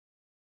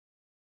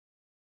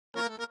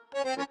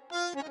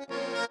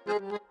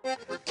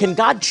Can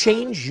God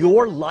change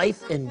your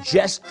life in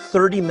just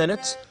 30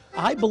 minutes?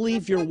 I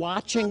believe you're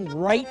watching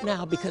right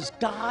now because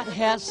God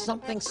has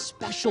something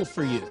special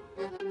for you.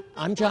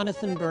 I'm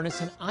Jonathan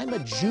Bernis, and I'm a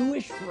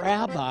Jewish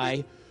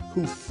rabbi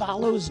who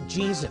follows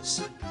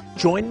Jesus.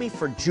 Join me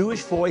for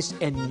Jewish Voice,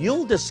 and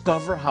you'll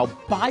discover how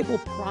Bible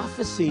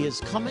prophecy is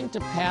coming to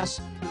pass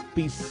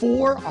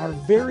before our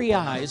very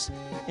eyes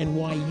and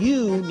why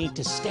you need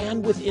to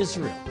stand with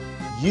Israel.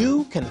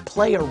 You can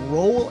play a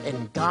role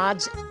in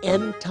God's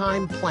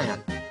end-time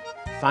plan.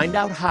 Find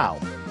out how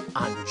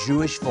on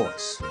Jewish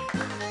Voice.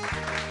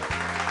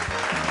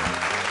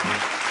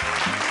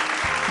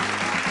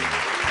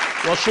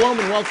 Well, shalom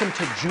and welcome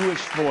to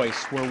Jewish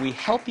Voice, where we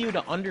help you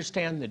to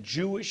understand the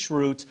Jewish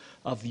roots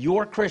of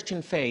your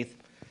Christian faith,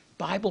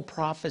 Bible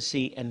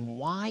prophecy, and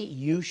why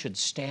you should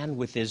stand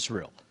with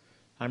Israel.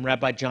 I'm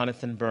Rabbi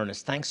Jonathan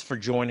Bernis. Thanks for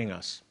joining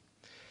us.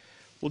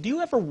 Well, do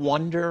you ever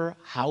wonder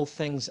how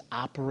things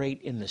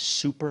operate in the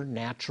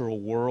supernatural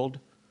world?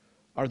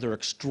 Are there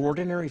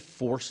extraordinary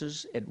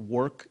forces at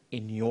work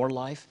in your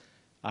life?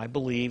 I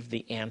believe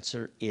the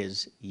answer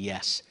is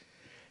yes.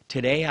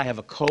 Today I have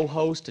a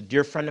co-host, a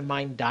dear friend of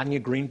mine,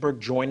 Daniah Greenberg,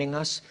 joining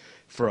us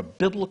for a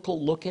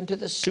biblical look into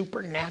the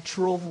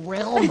supernatural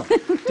realm.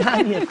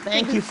 Daniah,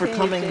 thank you for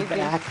coming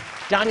back.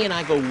 Daniah and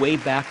I go way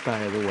back,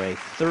 by the way,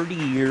 30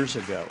 years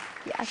ago.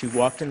 Yes. She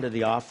walked into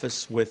the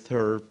office with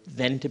her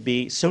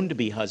then-to-be,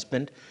 soon-to-be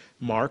husband,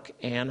 Mark,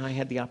 and I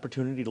had the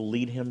opportunity to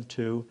lead him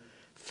to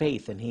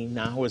faith, and he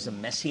now is a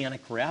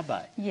Messianic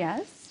rabbi.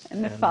 Yes,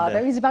 and the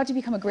father. He's about to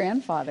become a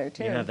grandfather,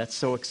 too. Yeah, that's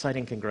so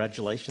exciting.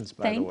 Congratulations,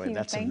 by the way. Thank you.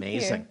 That's Thank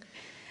amazing. you.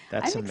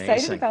 That's I'm amazing.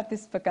 excited about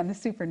this book on the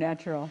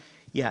supernatural.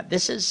 Yeah,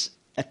 this is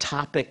a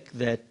topic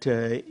that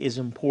is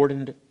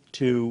important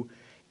to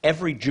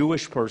every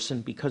Jewish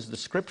person because the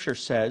Scripture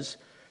says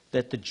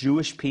that the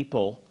Jewish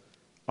people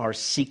are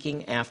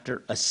seeking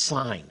after a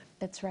sign.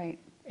 That's right.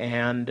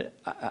 And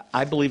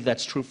I believe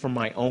that's true for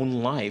my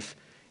own life.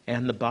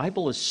 And the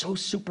Bible is so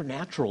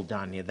supernatural,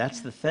 Danya.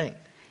 That's the thing.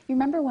 You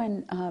remember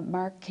when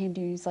Mark came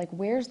to you, he's like,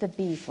 where's the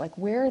beef? Like,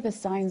 where are the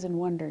signs and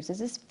wonders? Is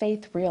this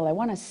faith real? I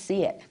want to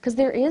see it. Because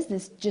there is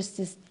this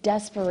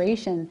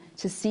desperation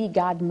to see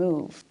God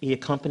move. He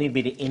accompanied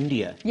me to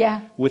India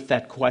with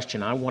that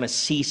question. I want to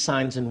see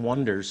signs and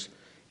wonders.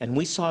 And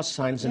we saw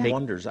signs and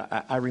wonders.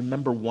 I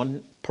remember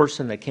one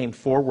person that came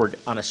forward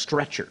on a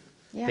stretcher.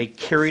 Yeah. They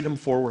carried him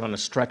forward on a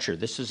stretcher.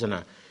 This is in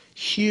a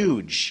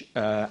huge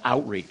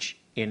outreach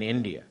in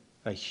India,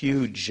 a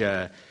huge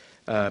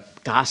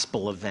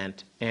gospel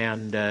event,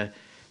 and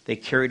they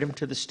carried him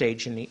to the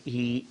stage, and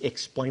he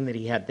explained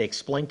that they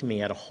explained to me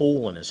he had a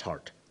hole in his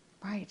heart.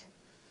 Right.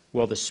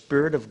 Well, the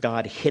Spirit of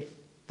God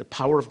the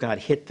power of God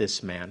hit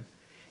this man,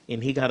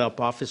 and he got up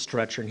off his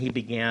stretcher, and he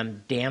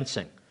began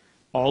dancing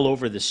all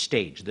over the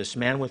stage, this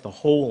man with a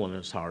hole in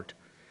his heart,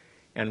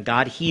 and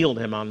God healed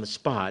him on the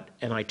spot,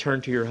 and I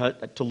turned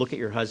to look at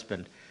your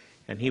husband,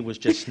 and he was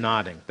just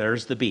nodding.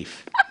 There's the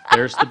beef.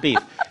 There's the beef.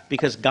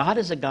 Because God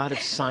is a God of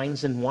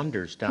signs and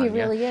wonders, Danya. He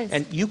really is.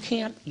 And you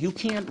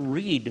can't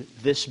read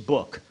this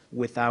book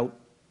without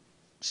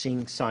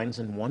seeing signs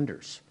and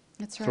wonders.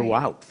 That's right.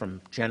 Throughout,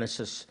 from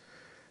Genesis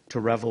to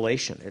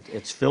Revelation.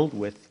 It's filled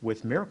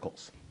with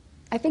miracles.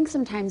 I think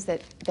sometimes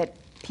that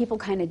people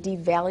kind of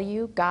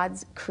devalue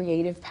God's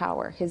creative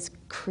power, his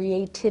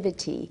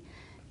creativity,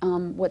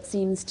 what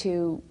seems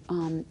to,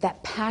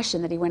 that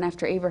passion that he went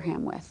after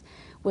Abraham with,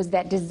 was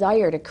that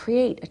desire to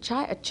create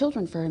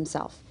children for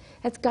himself.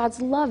 That's God's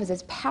love, is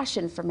his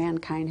passion for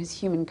mankind, his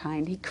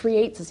humankind. He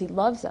creates us, he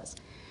loves us.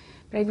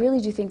 But I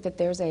really do think that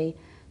there's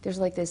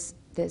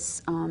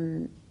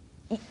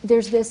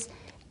this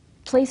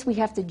place we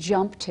have to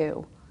jump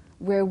to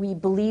where we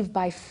believe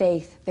by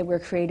faith that we're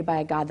created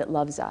by a God that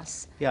loves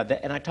us. Yeah,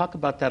 and I talk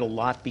about that a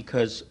lot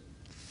because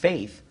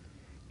faith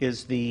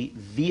is the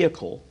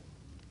vehicle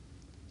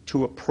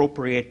to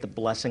appropriate the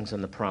blessings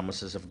and the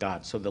promises of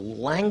God. So the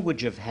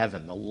language of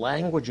heaven, the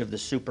language of the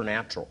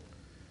supernatural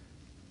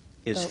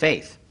is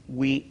faith.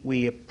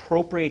 We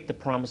appropriate the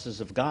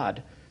promises of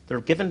God.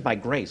 They're given by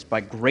grace.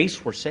 By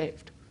grace we're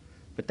saved.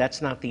 But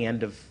that's not the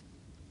end of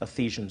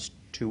Ephesians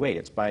 2:8.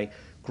 It's by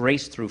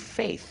grace through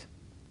faith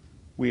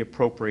we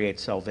appropriate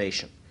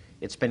salvation.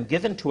 It's been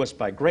given to us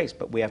by grace,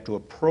 but we have to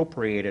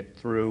appropriate it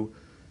through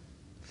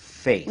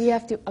faith. We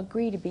have to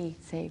agree to be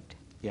saved.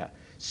 Yeah.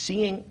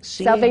 Seeing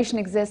salvation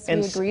exists, we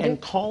agree to.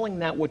 And calling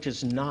that which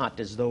is not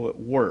as though it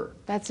were.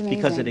 That's amazing.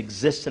 Because it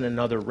exists in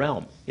another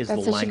realm is the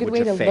language of faith. That's such a good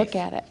way to look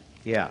at it.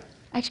 Yeah.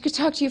 I could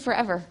talk to you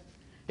forever.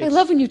 I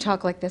love when you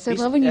talk like this. I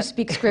love when you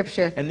speak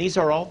Scripture. And these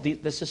are all,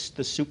 this is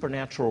the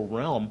supernatural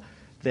realm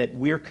that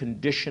we're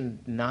conditioned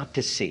not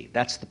to see.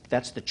 That's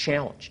the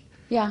challenge.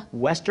 Yeah.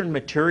 Western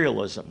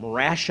materialism,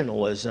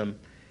 rationalism,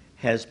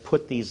 has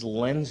put these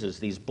lenses,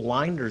 these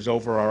blinders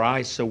over our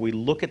eyes, so we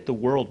look at the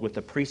world with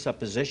the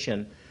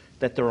presupposition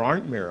that there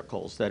aren't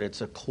miracles, that it's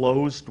a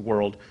closed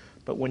world.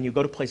 But when you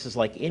go to places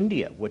like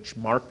India, which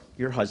Mark,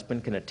 your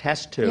husband, can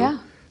attest to,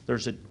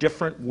 there's a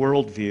different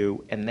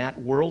worldview, and that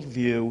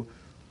worldview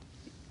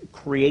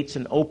creates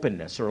an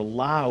openness or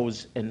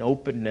allows an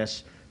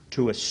openness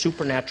to a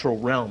supernatural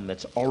realm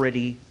that's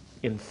already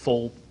in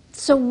full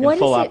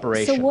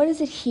operation. So what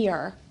is it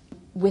here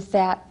with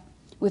that,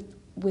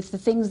 with the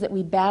things that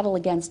we battle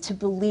against to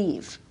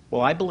believe?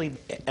 Well, I believe,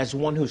 as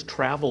one who's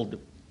traveled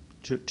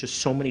to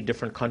so many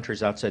different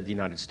countries outside the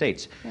United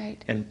States, right,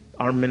 and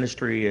our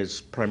ministry is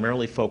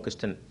primarily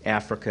focused in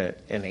Africa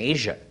and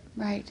Asia.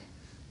 Right.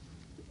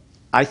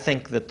 I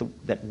think that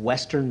that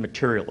Western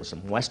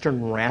materialism,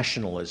 Western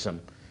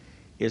rationalism,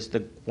 is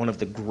one of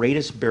the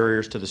greatest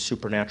barriers to the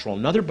supernatural.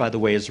 Another, by the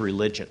way, is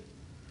religion.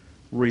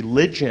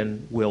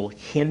 Religion will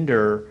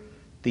hinder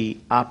the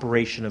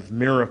operation of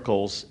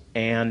miracles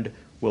and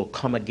will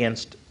come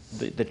against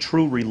the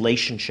true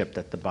relationship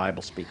that the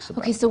Bible speaks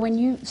about. Okay,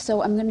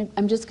 so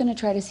I'm just gonna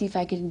try to see if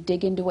I can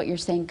dig into what you're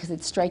saying, because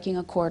it's striking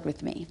a chord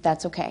with me.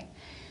 That's okay.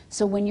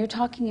 So when you're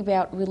talking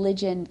about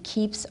religion can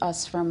keep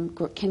us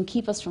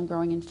from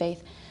growing in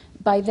faith,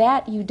 by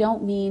that you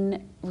don't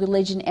mean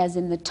religion as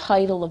in the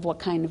title of what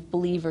kind of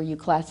believer you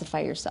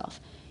classify yourself.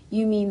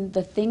 You mean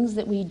the things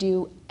that we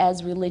do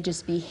as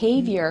religious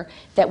behavior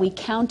that we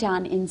count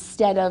on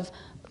instead of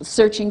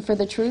searching for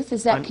the truth?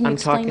 Is that, can you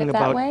explain it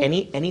that way? I'm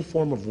talking about any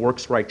form of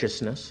works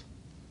righteousness.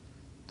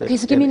 Okay,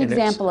 so give me an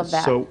example of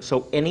that.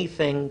 So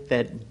anything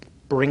that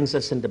brings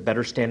us into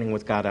better standing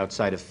with God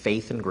outside of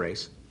faith and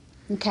grace.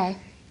 Okay.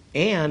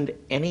 And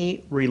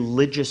any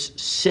religious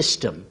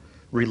system,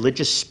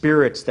 religious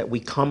spirits that we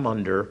come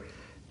under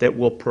that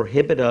will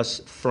prohibit us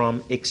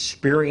from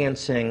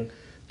experiencing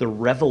the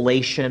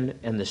revelation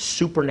and the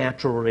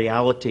supernatural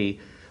reality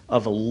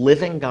of a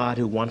living God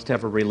who wants to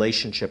have a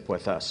relationship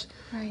with us.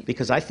 Right.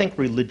 Because I think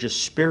religious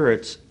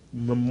spirits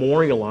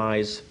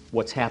memorialize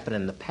what's happened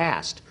in the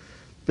past.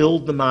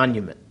 Build the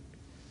monument.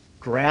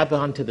 Grab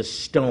onto the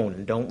stone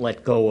and don't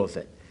let go of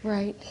it.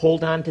 Right.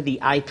 Hold on to the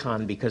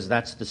icon because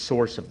that's the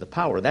source of the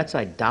power. That's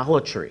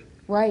idolatry.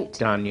 Right.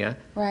 Danya.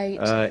 Right.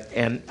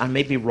 And I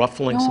may be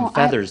ruffling some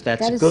feathers.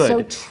 That's that is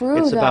good. So true,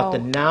 it's though. about the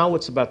now.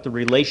 It's about the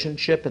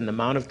relationship and the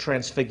Mount of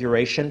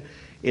Transfiguration.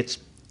 It's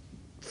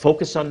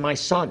focus on my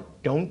son.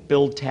 Don't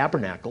build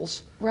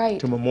tabernacles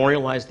to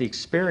memorialize the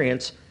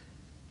experience.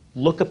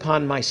 Look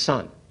upon my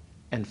son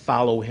and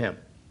follow him.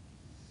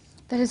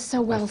 That is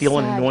so well said. I feel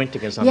an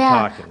anointing as I'm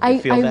talking. Do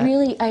you feel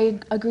that? I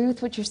agree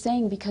with what you're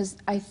saying, because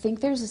I think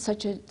there's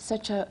such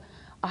a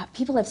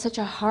people have such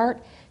a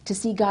heart to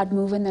see God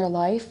move in their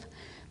life,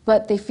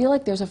 but they feel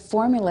like there's a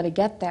formula to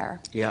get there.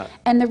 Yeah.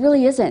 And there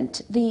really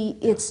isn't.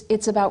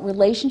 It's about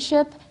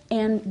relationship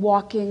and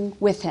walking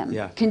with Him,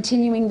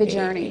 continuing the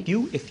journey.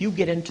 If you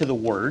get into the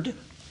Word,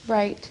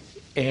 right,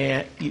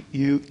 and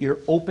you're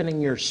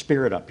opening your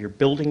spirit up, you're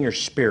building your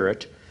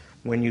spirit.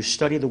 When you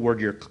study the Word,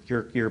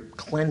 you're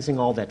cleansing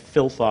all that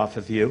filth off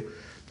of you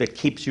that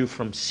keeps you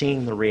from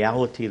seeing the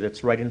reality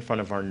that's right in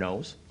front of our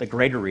nose, the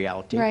greater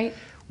reality. Right.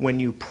 When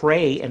you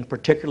pray, and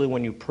particularly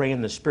when you pray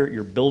in the Spirit,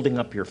 you're building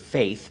up your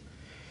faith,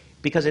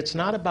 because it's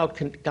not about,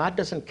 God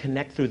doesn't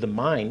connect through the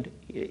mind.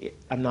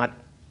 I'm not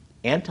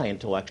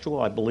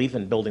anti-intellectual. I believe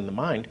in building the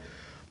mind,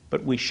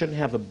 but we shouldn't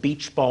have a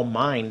beach ball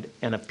mind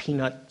and a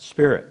peanut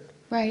spirit.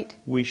 Right.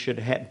 We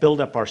should build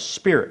up our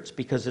spirits,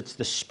 because it's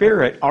the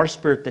Spirit, our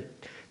spirit,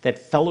 that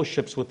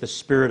fellowships with the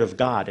Spirit of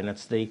God, and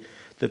it's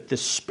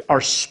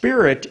our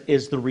spirit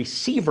is the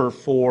receiver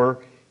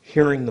for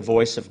hearing the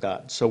voice of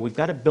God. So we've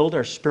got to build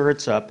our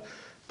spirits up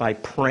by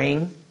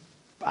praying.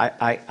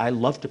 I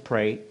love to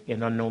pray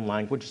in unknown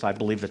languages. I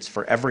believe it's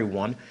for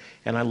everyone,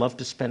 and I love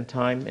to spend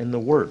time in the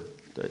Word,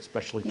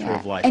 especially true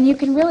of life. And you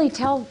can really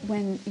tell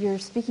when you're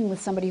speaking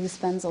with somebody who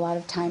spends a lot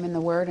of time in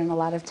the Word and a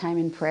lot of time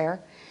in prayer,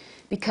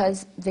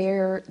 because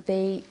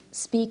they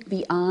speak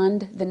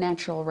beyond the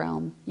natural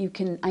realm.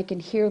 I can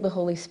hear the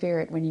Holy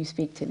Spirit when you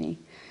speak to me.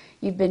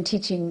 You've been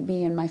teaching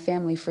me and my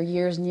family for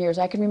years and years.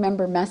 I can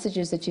remember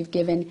messages that you've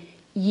given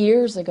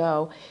years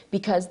ago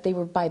because they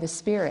were by the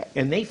Spirit.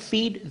 And they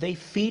feed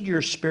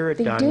your spirit,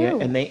 they Danya,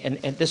 do.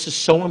 and this is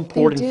so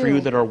important for you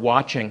that are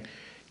watching.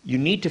 You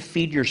need to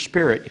feed your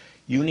spirit.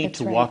 You need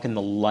to walk in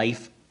the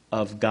life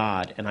of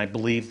God, and I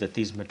believe that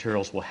these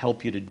materials will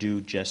help you to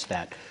do just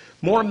that.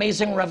 More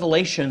amazing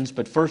revelations,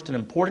 but first an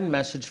important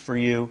message for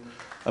you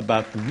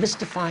about the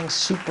mystifying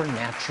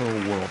supernatural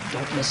world.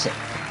 Don't miss it.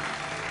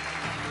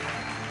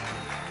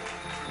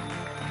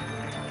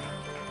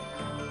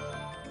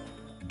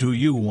 Do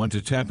you want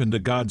to tap into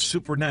God's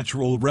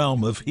supernatural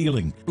realm of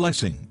healing,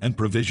 blessing, and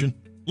provision?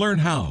 Learn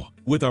how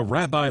with a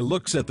Rabbi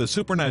Looks at the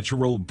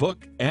Supernatural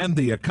book and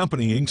the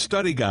accompanying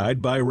study guide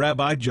by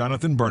Rabbi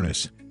Jonathan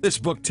Bernis. This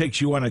book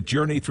takes you on a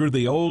journey through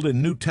the Old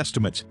and New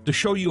Testaments to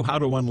show you how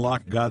to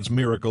unlock God's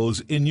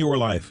miracles in your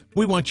life.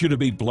 We want you to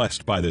be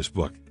blessed by this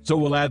book, so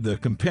we'll add the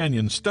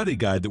companion study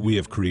guide that we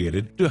have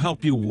created to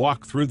help you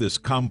walk through this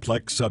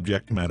complex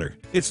subject matter.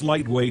 It's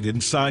lightweight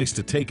and sized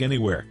to take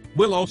anywhere.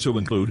 We'll also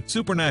include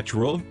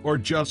Supernatural or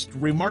Just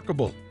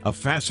Remarkable, a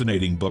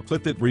fascinating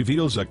booklet that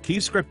reveals a key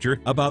scripture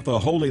about the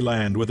Holy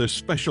Land with a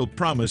special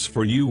promise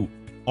for you.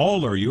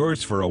 All are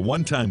yours for a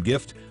one-time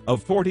gift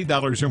of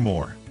 $40 or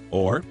more.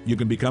 Or you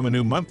can become a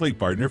new monthly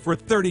partner for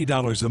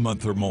 $30 a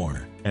month or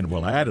more. And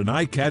we'll add an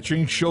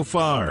eye-catching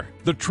shofar,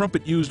 the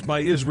trumpet used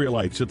by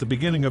Israelites at the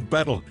beginning of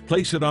battle.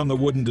 Place it on the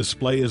wooden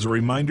display as a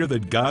reminder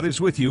that God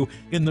is with you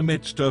in the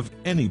midst of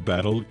any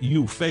battle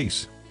you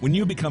face. When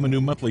you become a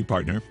new monthly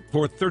partner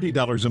for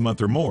 $30 a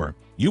month or more,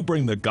 you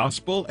bring the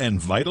gospel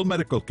and vital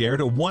medical care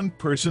to one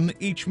person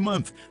each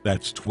month.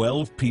 That's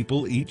 12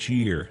 people each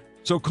year.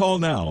 So call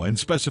now and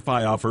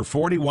specify offer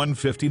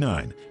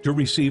 $41.59 to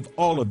receive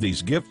all of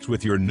these gifts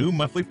with your new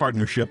monthly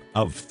partnership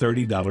of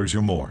 $30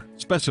 or more.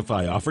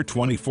 Specify offer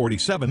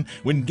 $20.47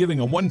 when giving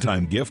a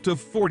one-time gift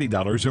of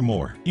 $40 or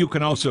more. You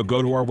can also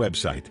go to our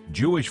website,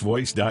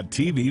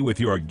 jewishvoice.tv, with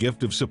your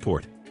gift of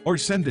support, or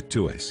send it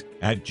to us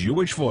at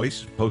Jewish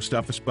Voice, Post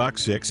Office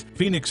Box 6,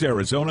 Phoenix,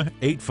 Arizona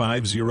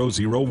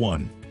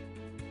 85001.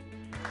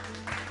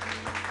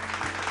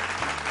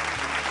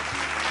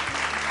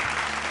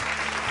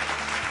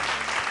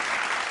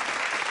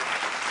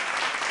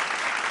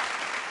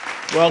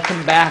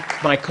 Welcome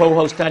back. My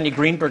co-host Daniah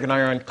Greenberg and I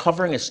are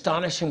uncovering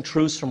astonishing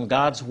truths from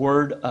God's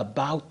Word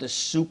about the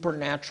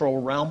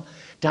supernatural realm.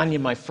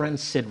 Daniah, my friend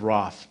Sid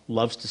Roth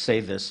loves to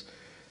say this: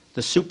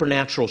 the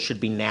supernatural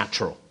should be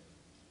natural.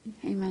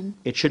 Amen.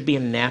 It should be a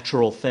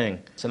natural thing.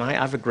 And I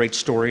have a great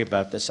story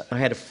about this. I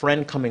had a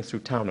friend coming through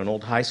town, an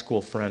old high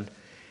school friend,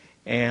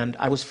 and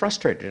I was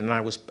frustrated, and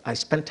I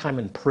spent time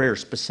in prayer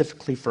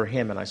specifically for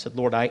him, and I said,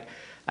 Lord, I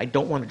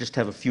don't want to just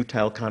have a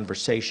futile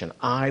conversation.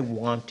 I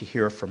want to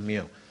hear from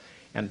you.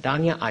 And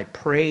Daniah, I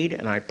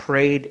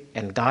prayed,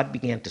 and God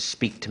began to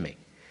speak to me.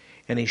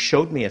 And he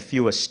showed me a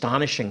few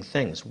astonishing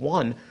things.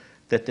 One,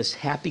 that this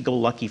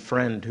happy-go-lucky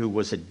friend who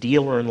was a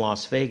dealer in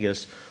Las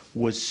Vegas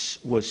was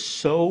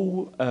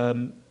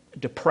so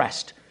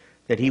depressed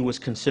that he was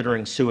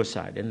considering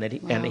suicide.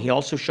 And he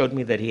also showed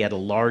me that he had a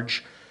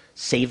large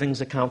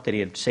savings account, that he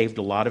had saved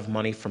a lot of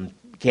money from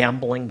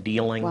gambling,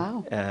 dealing,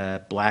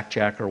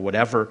 blackjack or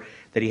whatever,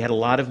 that he had a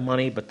lot of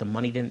money, but the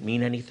money didn't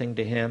mean anything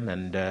to him,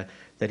 and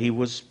that he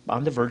was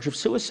on the verge of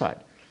suicide.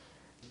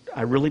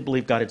 I really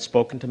believe God had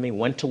spoken to me,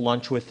 went to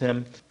lunch with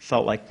him,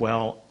 felt like,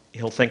 well,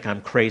 he'll think I'm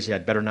crazy,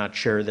 I'd better not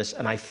share this.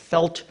 And I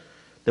felt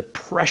the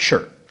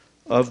pressure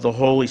of the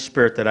Holy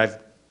Spirit that I've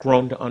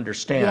grown to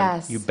understand.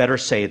 Yes. You better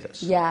say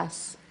this.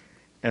 Yes.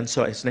 And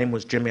so his name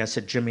was Jimmy. I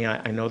said, Jimmy,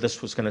 I know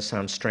this was going to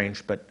sound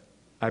strange, but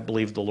I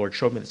believe the Lord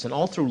showed me this. And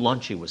all through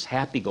lunch, he was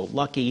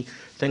happy-go-lucky.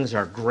 Things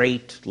are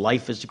great.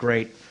 Life is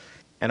great.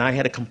 And I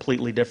had a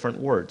completely different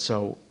word.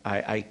 So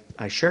I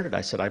shared it. I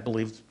said, I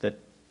believe that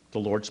the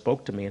Lord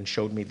spoke to me and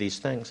showed me these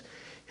things.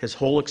 His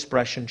whole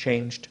expression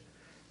changed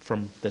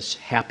from this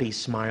happy,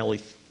 smiley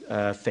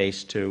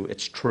face to,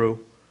 it's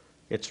true.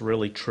 It's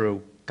really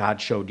true.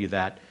 God showed you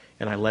that.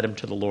 And I led him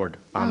to the Lord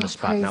on the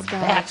spot. Now,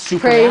 that's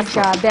supernatural. Praise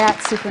God.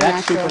 That's supernatural.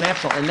 That's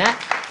supernatural. And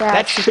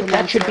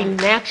that should be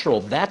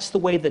natural. That's the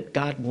way that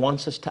God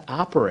wants us to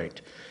operate.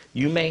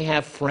 You may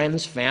have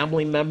friends,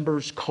 family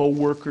members,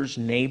 co-workers,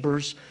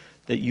 neighbors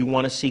that you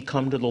want to see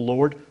come to the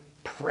Lord.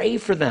 Pray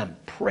for them.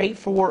 Pray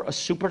for a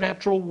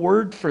supernatural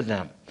word for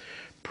them.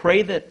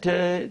 Pray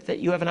that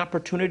you have an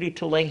opportunity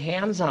to lay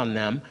hands on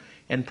them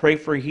and pray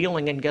for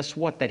healing. And guess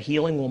what? That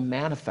healing will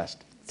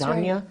manifest.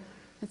 Daniah,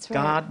 That's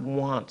right. God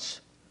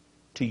wants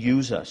to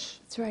use us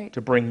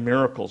to bring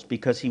miracles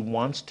because he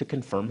wants to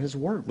confirm his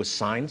word with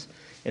signs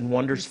and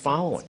wonders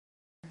following.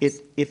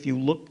 If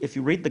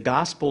you read the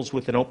Gospels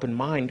with an open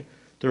mind,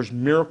 there's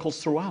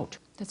miracles throughout.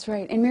 That's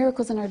right. And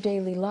miracles in our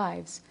daily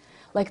lives.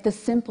 Like the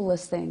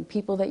simplest thing,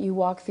 people that you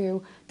walk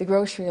through the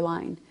grocery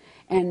line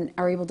and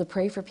are able to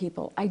pray for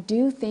people. I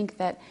do think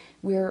that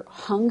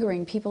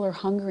people are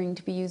hungering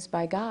to be used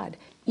by God.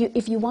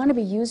 If you want to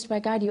be used by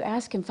God, you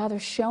ask him, Father,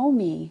 show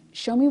me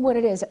what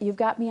it is. You've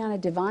got me on a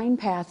divine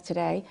path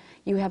today.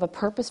 You have a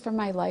purpose for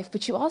my life,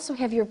 but you also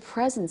have your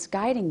presence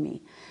guiding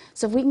me.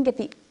 So if we can get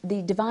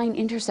the divine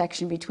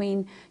intersection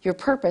between your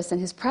purpose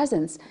and his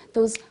presence,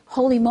 those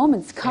holy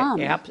moments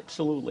come.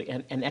 Absolutely,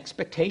 and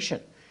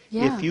expectation.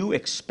 Yeah. If you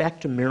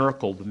expect a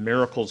miracle, the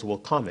miracles will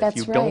come. That's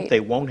if you don't, they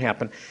won't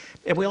happen.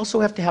 And we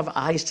also have to have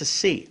eyes to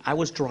see. I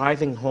was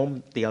driving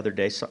home the other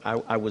day, so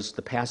I was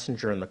the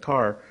passenger in the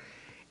car,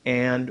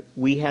 and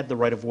we had the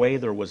right-of-way.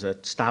 There was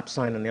a stop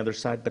sign on the other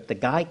side, but the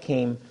guy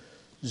came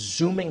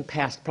zooming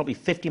past probably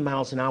 50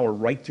 miles an hour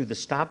right through the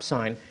stop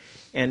sign,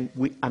 and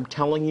I'm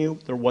telling you,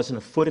 there wasn't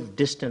a foot of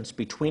distance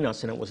between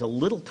us, and it was a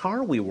little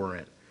car we were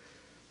in.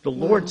 The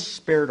Lord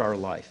spared our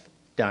life,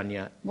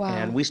 Daniah,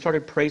 and we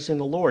started praising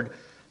the Lord.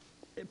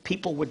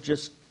 People would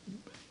just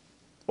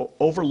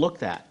overlook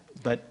that,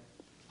 but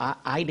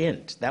I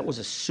didn't. That was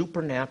a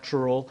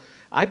supernatural.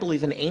 I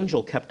believe an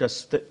angel kept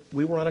us. That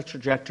we were on a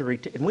trajectory,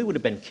 and we would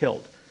have been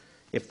killed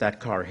if that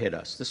car hit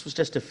us. This was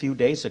just a few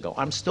days ago.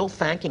 I'm still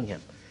thanking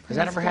him. Has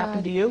that ever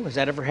happened to you? Has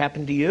that ever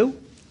happened to you?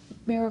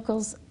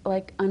 Miracles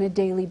like on a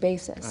daily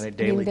basis. On a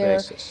daily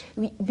basis.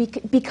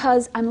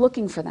 Because I'm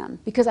looking for them.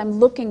 Because I'm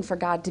looking for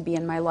God to be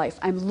in my life.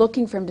 I'm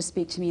looking for him to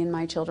speak to me and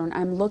my children.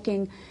 I'm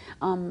looking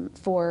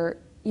for,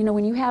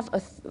 when you have,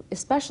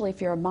 especially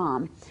if you're a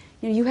mom,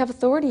 You have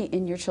authority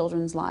in your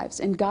children's lives,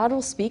 and God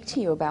will speak to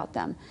you about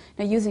them.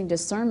 Now, using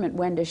discernment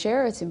when to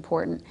share is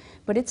important,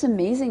 but it's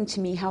amazing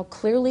to me how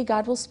clearly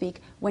God will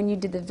speak when you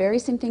did the very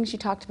same things you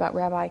talked about,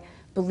 Rabbi: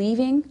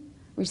 believing,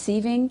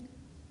 receiving,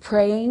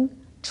 praying,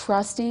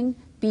 trusting,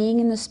 being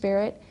in the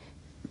Spirit.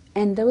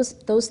 And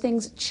those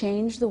things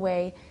change the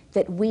way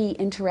that we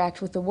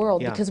interact with the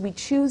world, because we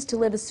choose to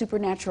live a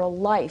supernatural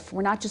life.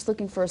 We're not just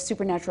looking for a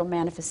supernatural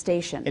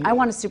manifestation. I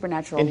want a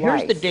supernatural life. And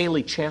here's the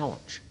daily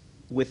challenge.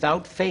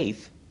 Without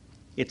faith,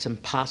 it's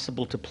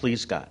impossible to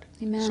please God.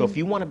 Amen. So if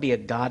you want to be a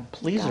God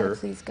pleaser,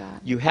 please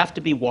God. you have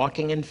to be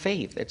walking in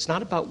faith. It's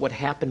not about what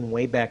happened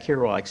way back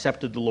here. Well, I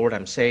accepted the Lord,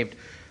 I'm saved,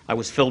 I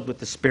was filled with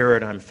the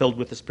Spirit, I'm filled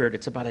with the Spirit.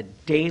 It's about a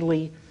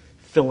daily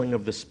filling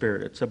of the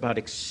Spirit. It's about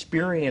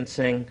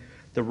experiencing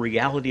the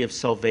reality of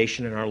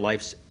salvation in our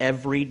lives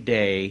every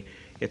day.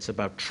 It's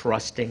about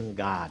trusting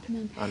God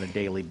on a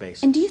daily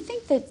basis. And do you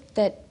think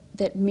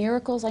that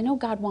miracles, I know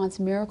God wants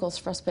miracles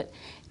for us, but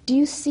do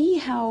you see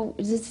how,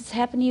 does this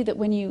happen to you, that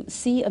when you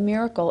see a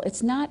miracle,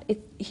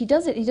 he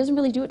doesn't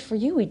really do it for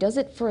you. He does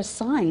it for a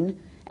sign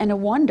and a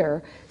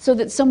wonder so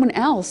that someone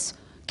else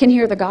can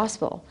hear the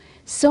gospel.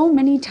 So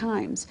many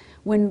times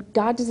when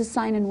God does a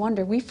sign and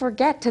wonder, we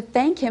forget to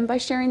thank Him by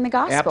sharing the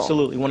gospel.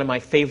 Absolutely. One of my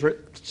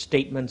favorite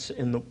statements,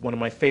 one of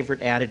my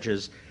favorite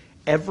adages: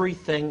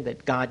 everything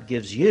that God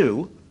gives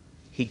you,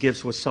 He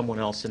gives with someone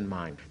else in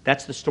mind.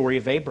 That's the story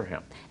of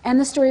Abraham. And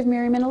the story of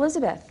Miriam and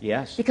Elizabeth.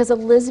 Yes. Because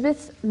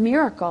Elizabeth's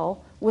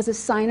miracle was a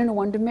sign and a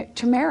wonder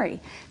to Mary.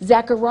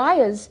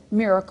 Zechariah's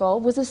miracle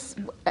was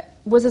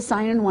a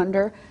sign and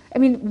wonder. I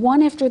mean,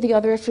 one after the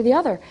other after the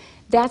other.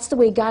 That's the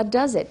way God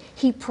does it.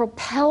 He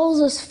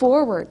propels us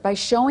forward by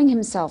showing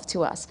Himself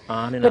to us.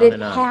 On and but on it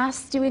and on.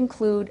 has to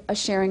include a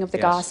sharing of the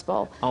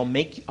gospel.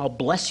 I'll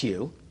bless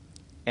you,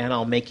 and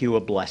I'll make you a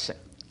blessing.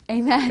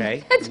 Amen.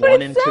 Okay? That's 1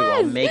 what it and 2.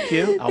 I'll says. make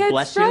you, I'll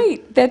bless That's right.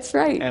 you. That's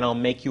right. And I'll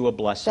make you a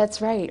blessing.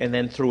 That's right. And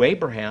then through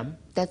Abraham,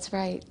 that's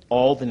right,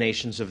 all the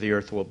nations of the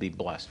earth will be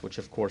blessed, which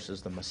of course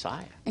is the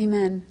Messiah.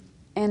 Amen.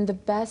 And the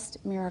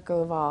best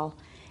miracle of all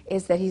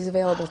is that He's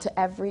available to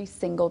every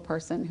single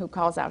person who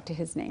calls out to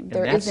His name.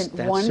 There isn't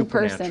one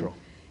person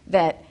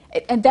that,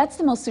 and that's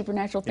the most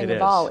supernatural thing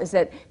of all, is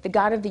that the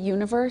God of the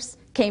universe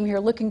came here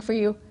looking for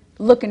you,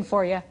 looking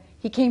for you.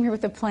 He came here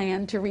with a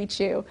plan to reach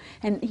you,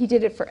 and He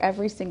did it for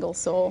every single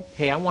soul.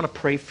 Hey, I want to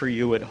pray for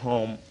you at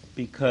home,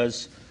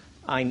 because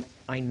I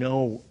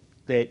know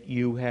that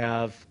you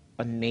have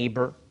a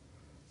neighbor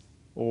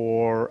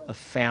or a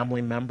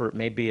family member, it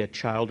may be a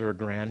child or a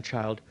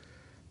grandchild,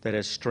 that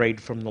has strayed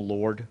from the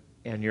Lord,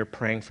 and you're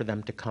praying for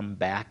them to come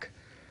back.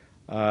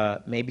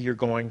 Maybe you're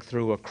going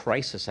through a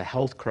crisis, a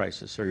health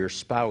crisis, or your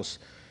spouse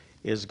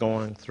is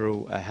going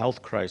through a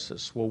health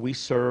crisis. Well, we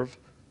serve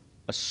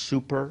a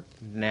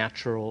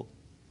supernatural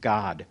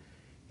God.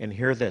 And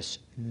hear this: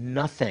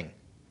 nothing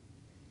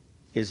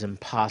is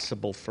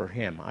impossible for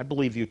Him. I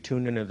believe you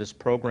tuned into this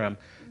program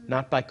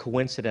not by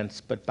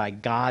coincidence, but by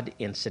God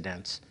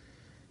incidents,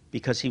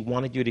 because He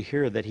wanted you to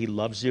hear that He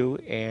loves you,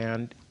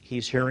 and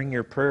He's hearing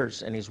your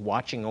prayers, and He's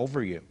watching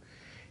over you.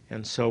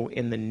 And so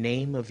in the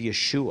name of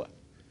Yeshua,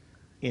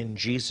 in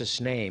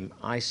Jesus' name,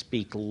 I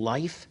speak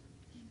life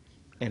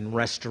and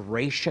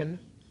restoration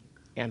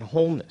and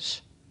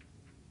wholeness.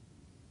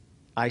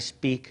 I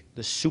speak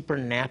the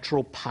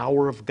supernatural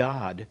power of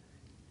God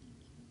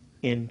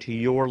into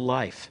your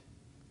life,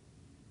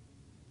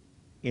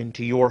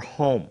 into your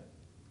home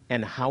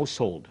and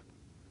household,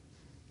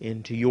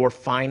 into your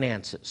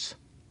finances.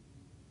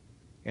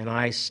 And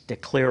I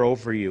declare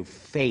over you,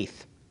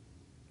 faith,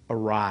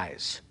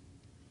 arise.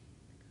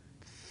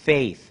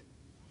 Faith,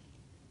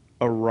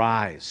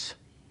 arise.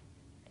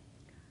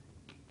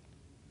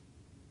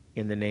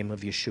 In the name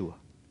of Yeshua.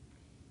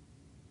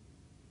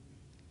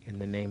 In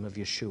the name of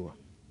Yeshua.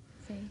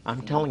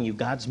 I'm telling you,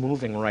 God's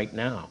moving right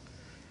now.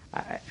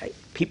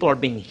 People are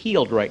being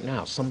healed right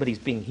now. Somebody's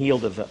being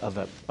healed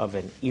of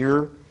an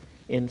ear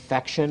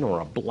infection or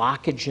a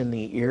blockage in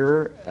the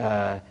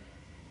ear.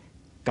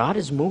 God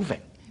is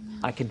moving. Amen.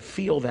 I can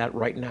feel that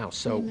right now.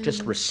 So Amen.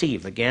 Just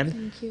receive.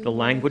 Again, the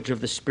language of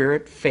the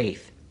Spirit,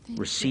 faith.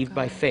 Receive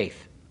by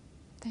faith.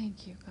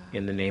 Thank you, God.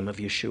 In the name of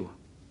Yeshua.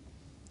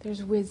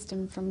 There's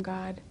wisdom from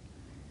God.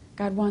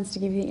 God wants to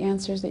give you the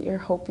answers that you're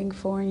hoping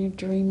for and you're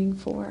dreaming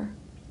for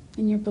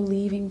and you're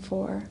believing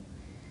for.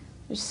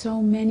 There's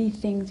so many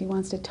things He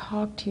wants to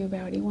talk to you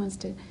about. He wants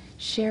to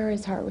share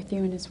His heart with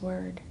you in His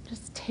Word.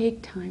 Just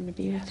take time to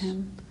be with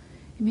Him.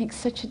 It makes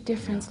such a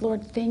difference.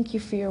 Lord, thank You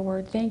for Your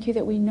Word. Thank You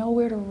that we know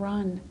where to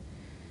run.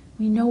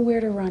 We know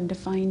where to run to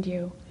find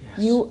You. Yes.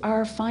 You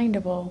are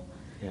findable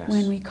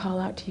when we call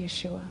out to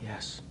Yeshua.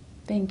 Yes.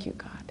 Thank You,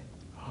 God.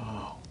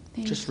 Oh,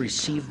 just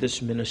receive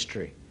this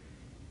ministry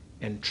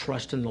and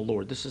trust in the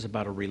Lord. This is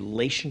about a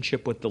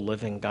relationship with the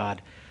living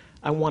God.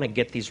 I want to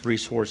get these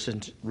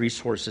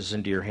resources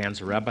into your hands.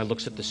 The Rabbi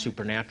Looks at the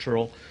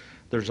Supernatural.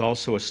 There's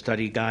also a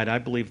study guide. I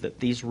believe that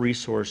these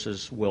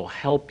resources will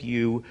help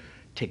you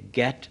to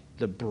get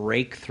the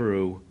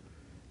breakthrough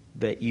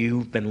that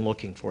you've been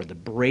looking for, the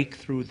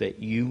breakthrough that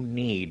you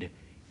need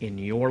in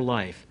your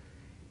life.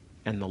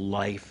 and the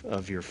life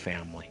of your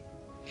family.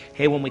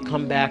 Hey, when we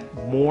come back,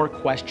 more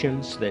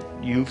questions that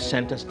you've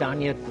sent us.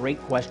 Daniah, great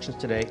questions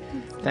today.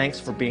 Thanks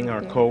for being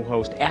our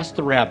co-host. Ask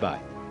the Rabbi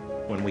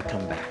when we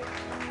come back.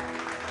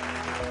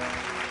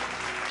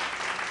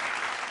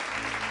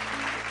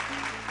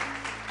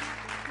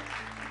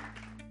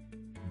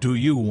 Do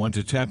you want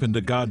to tap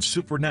into God's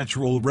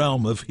supernatural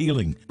realm of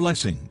healing,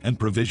 blessing, and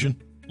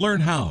provision?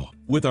 Learn how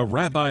with a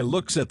Rabbi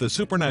Looks at the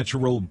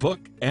Supernatural book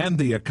and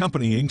the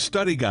accompanying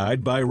study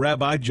guide by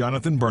Rabbi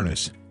Jonathan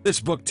Bernis. This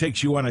book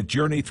takes you on a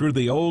journey through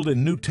the Old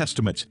and New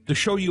Testaments to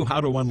show you how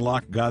to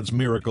unlock God's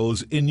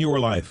miracles in your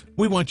life.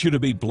 We want you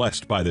to be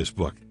blessed by this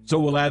book, so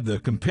we'll add the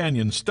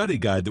companion study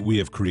guide that we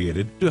have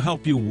created to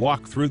help you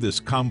walk through this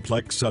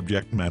complex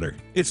subject matter.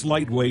 It's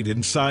lightweight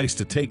in size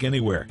to take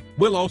anywhere.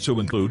 We'll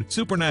also include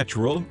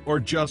Supernatural or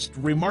Just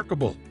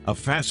Remarkable, a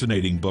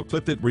fascinating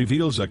booklet that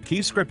reveals a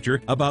key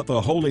scripture about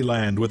the Holy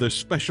Land with a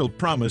special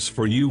promise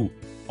for you.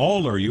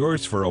 All are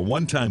yours for a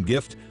one-time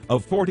gift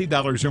of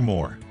 $40 or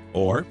more.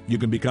 Or you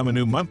can become a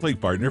new monthly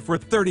partner for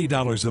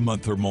 $30 a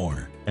month or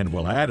more. And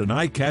we'll add an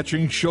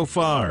eye-catching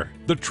shofar,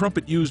 the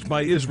trumpet used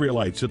by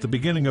Israelites at the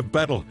beginning of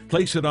battle.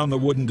 Place it on the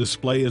wooden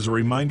display as a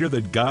reminder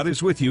that God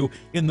is with you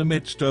in the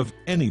midst of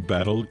any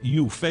battle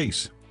you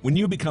face. When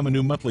you become a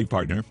new monthly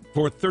partner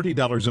for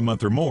 $30 a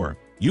month or more,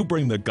 you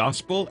bring the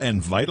gospel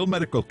and vital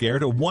medical care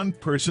to one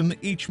person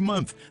each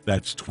month.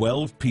 That's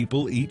 12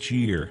 people each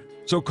year.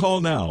 So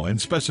call now and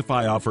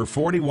specify offer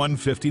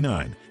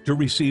 $41.59 to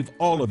receive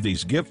all of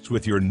these gifts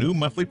with your new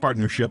monthly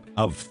partnership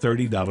of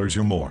 $30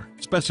 or more.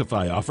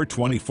 Specify offer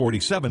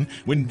 $20.47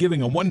 when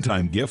giving a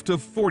one-time gift of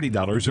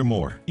 $40 or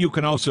more. You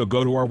can also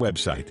go to our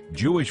website,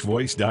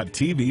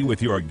 jewishvoice.tv,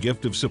 with your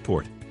gift of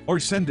support, or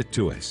send it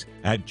to us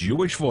at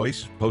Jewish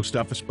Voice, Post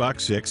Office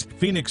Box 6,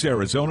 Phoenix,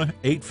 Arizona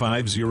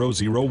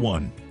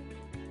 85001.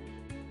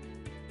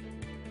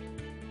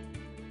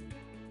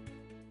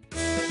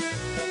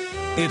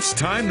 It's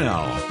time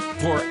now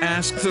for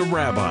Ask the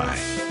Rabbi.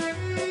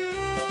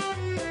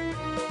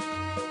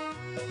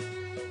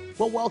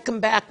 Well, welcome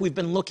back. We've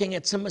been looking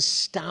at some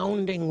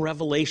astounding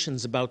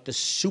revelations about the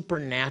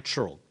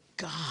supernatural.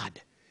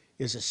 God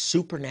is a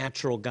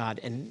supernatural God,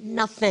 and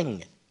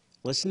nothing,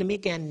 listen to me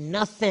again,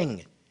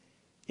 nothing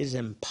is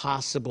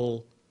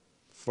impossible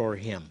for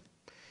him.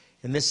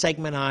 In this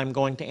segment, I'm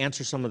going to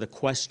answer some of the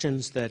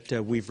questions that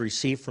we've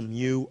received from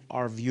you,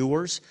 our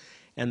viewers.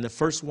 And the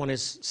first one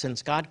is,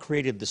 since God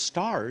created the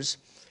stars,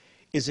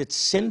 is it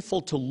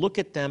sinful to look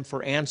at them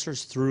for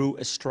answers through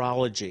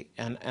astrology?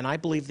 And I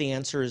believe the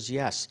answer is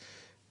yes.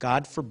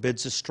 God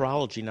forbids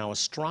astrology. Now,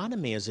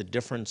 astronomy is a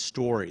different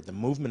story, the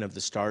movement of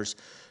the stars,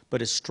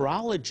 but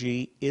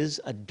astrology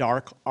is a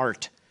dark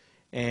art.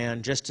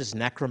 And just as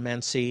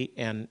necromancy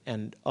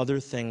and other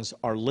things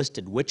are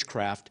listed,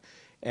 witchcraft,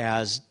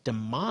 as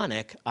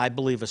demonic, I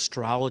believe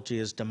astrology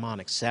is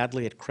demonic.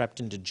 Sadly, it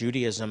crept into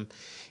Judaism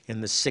in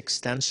the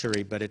 6th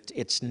century, but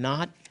it's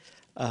not,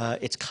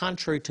 it's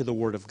contrary to the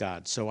Word of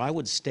God. So I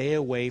would stay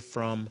away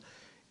from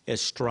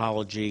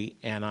astrology,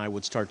 and I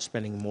would start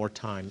spending more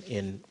time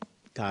in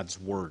God's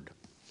Word.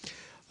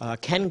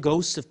 Can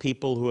ghosts of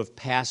people who have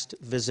passed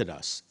visit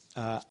us?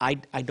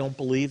 I don't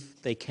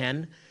believe they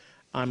can.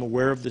 I'm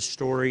aware of the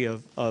story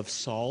of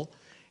Saul,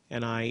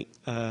 and I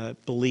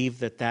believe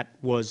that that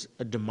was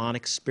a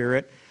demonic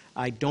spirit.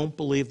 I don't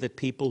believe that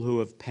people who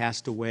have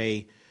passed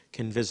away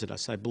can visit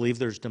us. I believe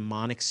there's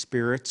demonic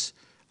spirits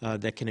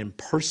that can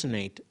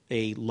impersonate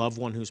a loved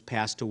one who's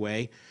passed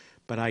away,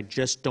 but I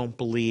just don't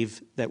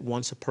believe that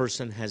once a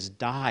person has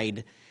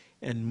died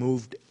and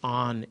moved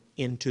on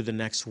into the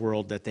next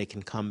world that they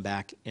can come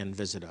back and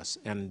visit us.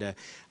 And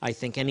I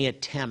think any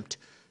attempt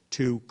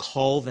to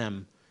call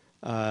them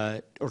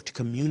or to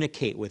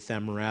communicate with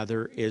them,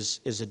 rather, is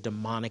a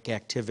demonic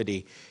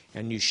activity,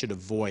 and you should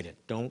avoid it.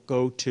 Don't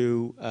go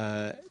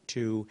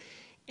to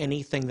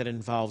anything that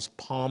involves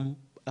palm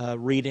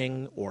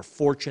reading or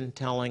fortune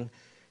telling.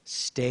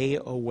 Stay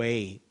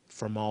away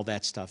from all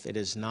that stuff. It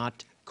is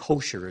not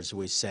kosher, as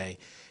we say.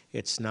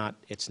 It's not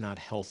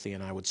healthy,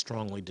 and I would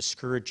strongly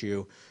discourage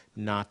you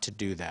not to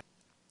do that.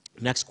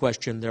 Next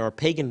question, there are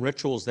pagan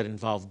rituals that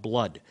involve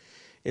blood.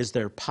 Is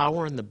there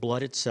power in the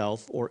blood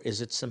itself, or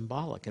is it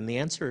symbolic? And the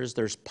answer is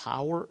there's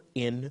power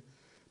in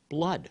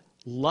blood.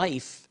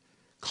 Life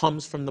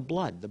comes from the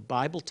blood. The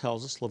Bible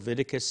tells us,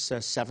 Leviticus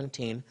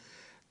 17,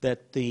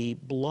 that the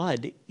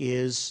blood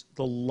is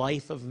the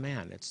life of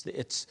man.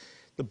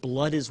 The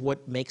blood is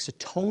what makes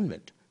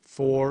atonement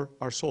for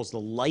our souls. The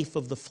life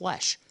of the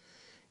flesh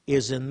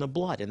is in the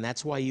blood, and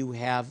that's why you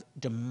have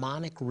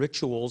demonic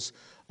rituals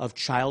of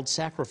child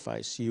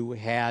sacrifice. You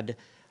had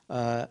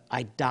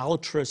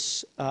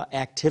idolatrous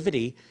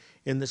activity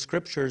in the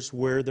scriptures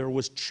where there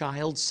was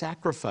child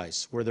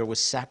sacrifice, where there was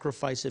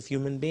sacrifice of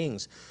human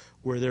beings,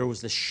 where there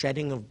was the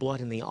shedding of blood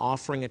and the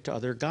offering it to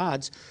other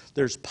gods.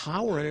 There's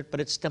power in it,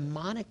 but it's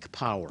demonic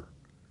power.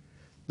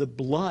 The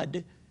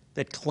blood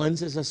that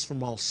cleanses us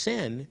from all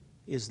sin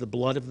is the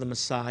blood of the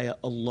Messiah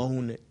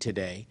alone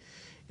today.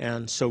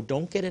 And so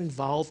don't get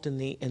involved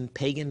in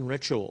pagan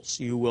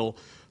rituals. You will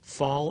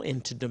fall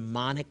into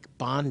demonic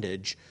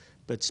bondage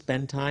but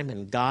spend time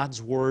in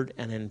God's Word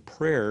and in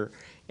prayer,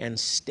 and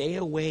stay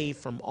away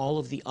from all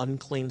of the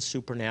unclean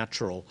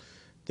supernatural.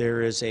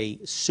 There is a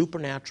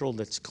supernatural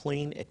that's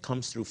clean. It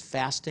comes through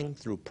fasting,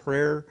 through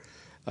prayer,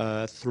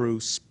 through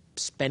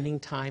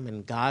spending time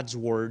in God's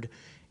Word,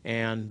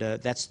 and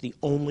that's the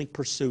only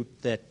pursuit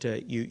that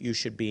you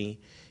should be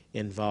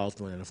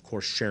involved in, and of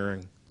course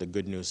sharing the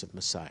good news of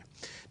Messiah.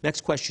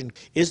 Next question,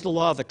 is the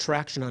law of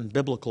attraction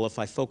unbiblical? If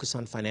I focus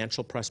on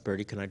financial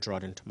prosperity, can I draw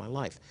it into my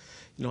life?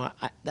 You know,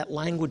 that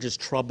language is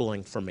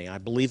troubling for me. I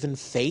believe in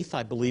faith.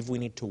 I believe we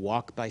need to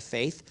walk by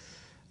faith.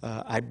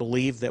 I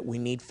believe that we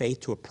need faith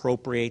to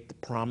appropriate the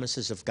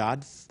promises of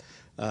God.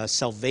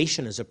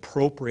 Salvation is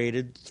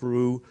appropriated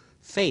through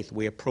faith.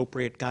 We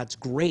appropriate God's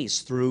grace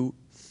through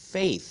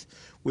faith.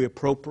 We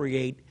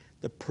appropriate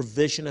the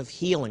provision of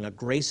healing, a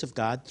grace of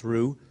God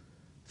through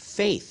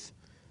faith.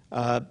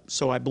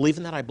 So I believe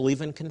in that. I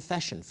believe in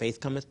confession. Faith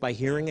cometh by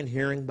hearing, and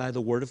hearing by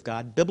the word of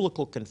God,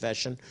 biblical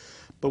confession.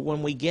 But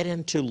when we get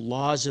into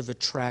laws of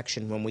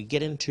attraction, when we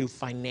get into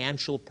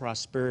financial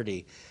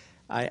prosperity,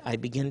 I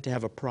begin to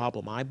have a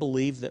problem. I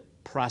believe that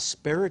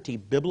prosperity,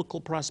 biblical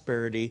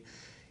prosperity,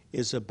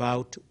 is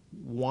about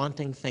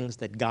wanting things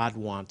that God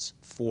wants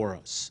for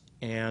us.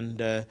 And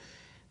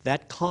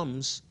that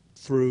comes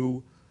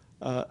through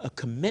a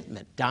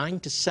commitment, dying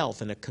to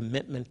self, and a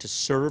commitment to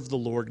serve the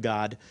Lord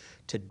God,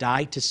 to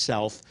die to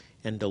self,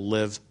 and to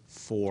live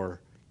for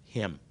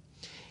Him.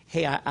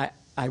 Hey,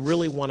 I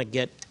really want to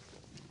get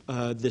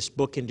this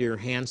book into your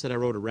hands that I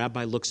wrote, A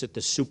Rabbi Looks at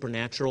the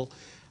Supernatural.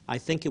 I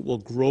think it will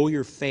grow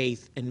your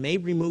faith and may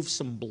remove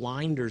some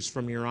blinders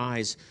from your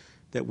eyes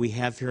that we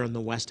have here in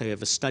the West. I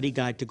have a study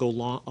guide to go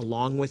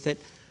along with it.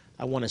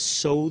 I want to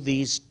sow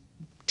these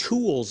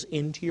tools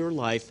into your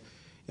life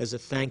as a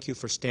thank you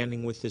for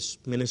standing with this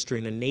ministry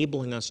and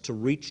enabling us to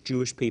reach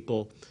Jewish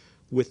people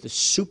with the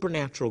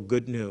supernatural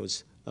good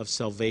news of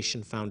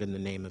salvation found in the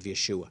name of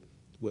Yeshua,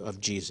 of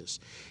Jesus.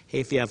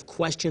 Hey, if you have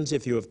questions,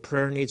 if you have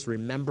prayer needs,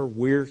 remember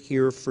we're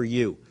here for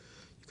you.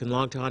 You can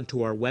log on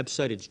to our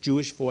website. It's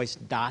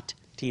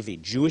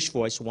jewishvoice.tv. Jewish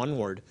Voice, one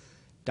word,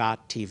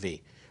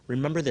 .tv.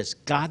 Remember this,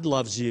 God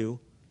loves you,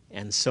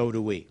 and so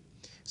do we.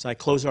 As I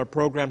close our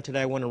program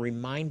today, I want to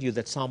remind you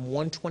that Psalm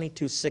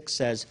 122:6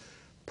 says,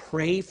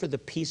 pray for the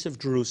peace of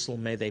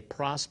Jerusalem. May they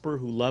prosper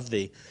who love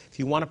thee. If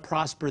you want to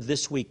prosper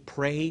this week,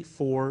 pray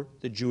for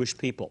the Jewish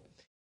people.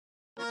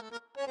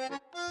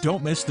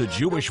 Don't miss the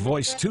Jewish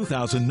Voice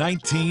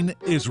 2019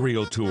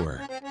 Israel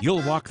Tour.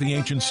 You'll walk the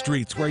ancient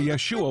streets where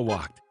Yeshua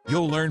walked.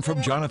 You'll learn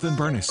from Jonathan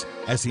Bernis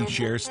as he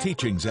shares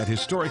teachings at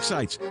historic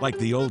sites like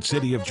the Old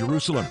City of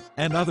Jerusalem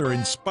and other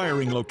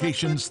inspiring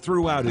locations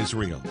throughout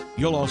Israel.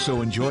 You'll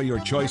also enjoy your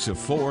choice of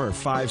 4- or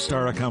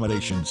 5-star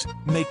accommodations,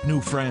 make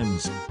new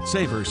friends,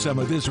 savor some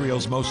of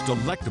Israel's most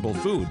delectable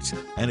foods,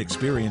 and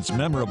experience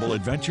memorable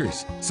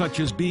adventures,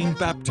 such as being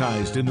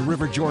baptized in the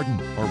River Jordan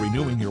or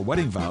renewing your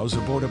wedding vows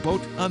aboard a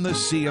boat on the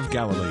Sea of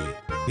Galilee.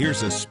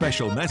 Here's a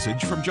special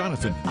message from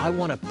Jonathan. I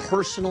want to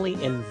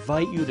personally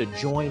invite you to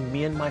join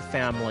me and my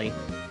family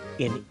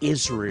in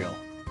Israel.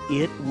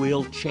 It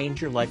will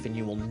change your life, and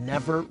you will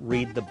never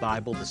read the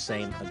Bible the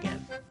same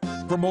again.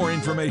 For more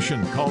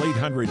information, call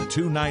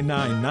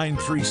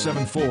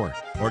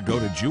 800-299-9374 or go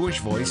to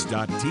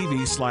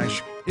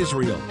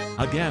jewishvoice.tv/Israel.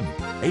 Again,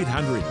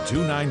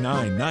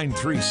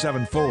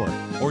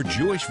 800-299-9374 or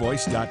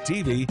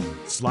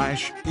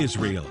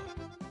jewishvoice.tv/Israel.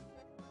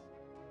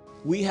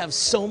 We have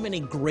so many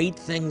great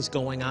things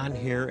going on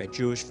here at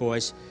Jewish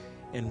Voice,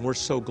 and we're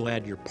so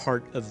glad you're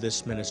part of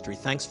this ministry.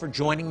 Thanks for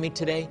joining me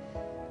today,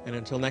 and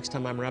until next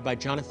time, I'm Rabbi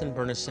Jonathan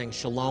Bernis saying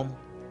shalom,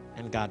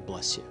 and God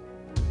bless you.